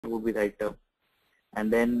would be the right term.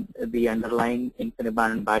 And then the underlying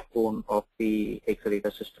InfiniBand backbone of the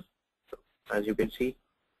Exadata system. So as you can see,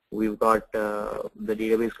 we've got the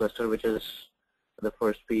database cluster, which is the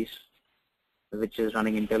first piece, which is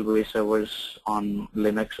running Intel-based servers on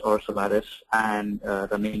Linux or Solaris and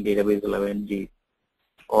running database 11G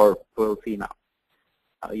or 12C now.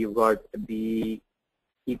 You've got the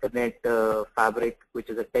Ethernet fabric, which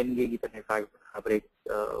is a 10 gig Ethernet fabric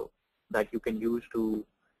that you can use to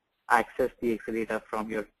access the Exadata from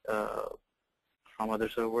your from other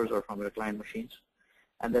servers or from your client machines.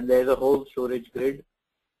 And then there's a whole storage grid,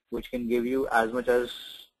 which can give you as much as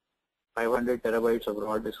 500 terabytes of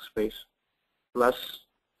raw disk space, plus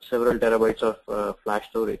several terabytes of flash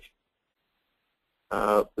storage.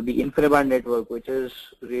 The InfiniBand network, which is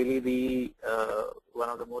really the one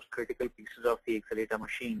of the most critical pieces of the Exadata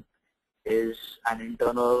machine, is an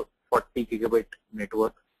internal 40 gigabit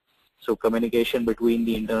network. So communication between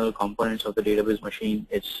the internal components of the database machine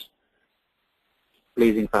is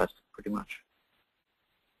blazing fast, pretty much.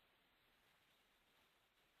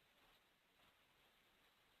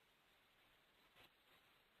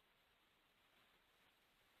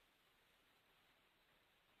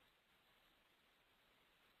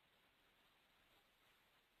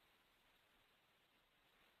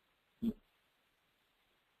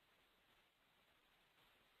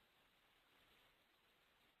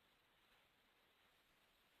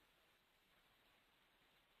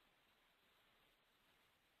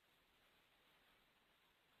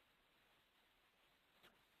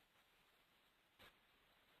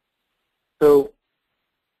 So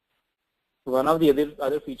one of the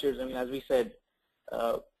other features, I mean, as we said,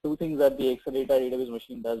 two things that the Exadata database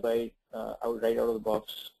machine does right out of the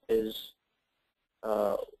box is,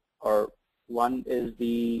 or one is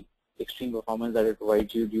the extreme performance that it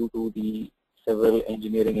provides you due to the several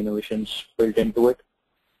engineering innovations built into it.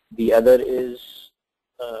 The other is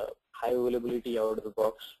high availability out of the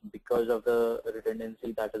box because of the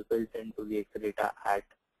redundancy that is built into the Exadata at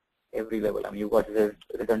every level. I mean, you've got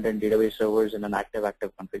redundant database servers in an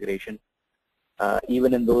active-active configuration.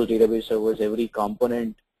 Even in those database servers, every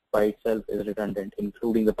component by itself is redundant,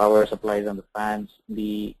 including the power supplies and the fans,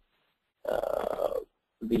 the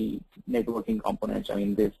networking components. I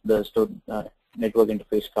mean, the network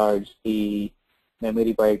interface cards, the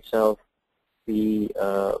memory by itself, the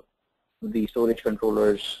storage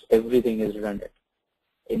controllers, everything is redundant.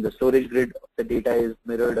 In the storage grid, the data is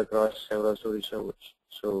mirrored across several storage servers.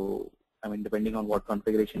 So, I mean, depending on what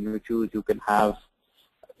configuration you choose, you can have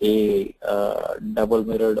a double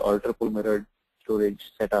mirrored or triple mirrored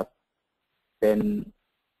storage setup. Then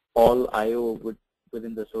all I/O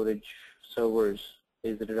within the storage servers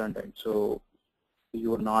is redundant. So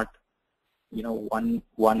you are not, you know,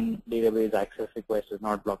 one database access request is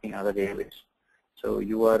not blocking another database. So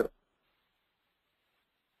you are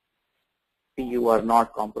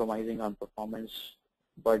not compromising on performance,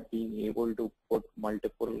 but being able to put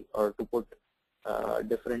multiple or to put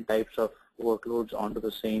different types of workloads onto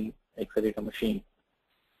the same Exadata machine.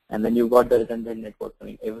 And then you've got the redundant network. I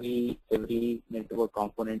mean, every network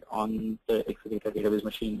component on the Exadata database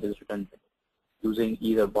machine is redundant, using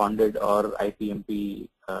either bonded or IPMP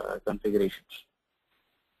configurations.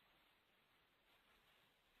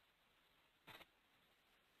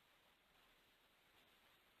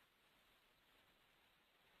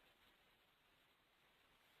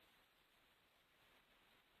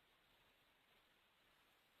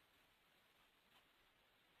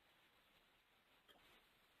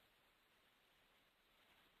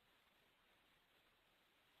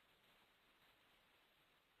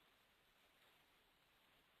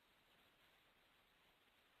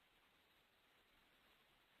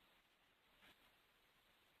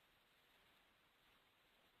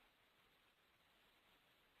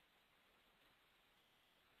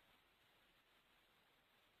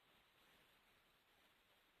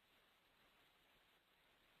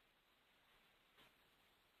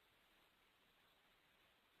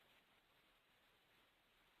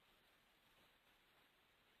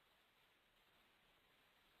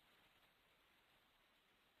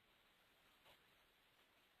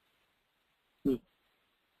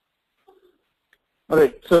 All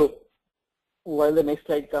right, so while the next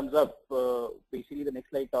slide comes up, basically the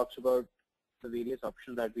next slide talks about the various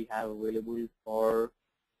options that we have available for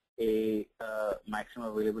a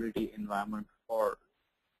maximum availability environment for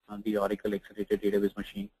the Oracle Exadata Database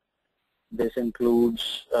Machine. This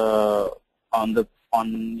includes on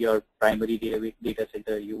your primary data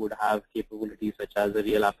center, you would have capabilities such as the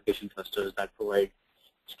real application clusters that provide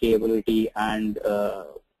scalability and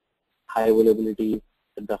high availability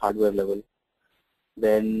at the hardware level.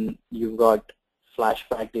 Then you've got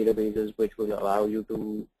flashback databases, which will allow you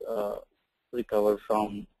to recover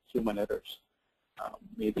from human errors.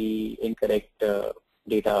 Maybe incorrect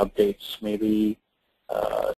data updates, maybe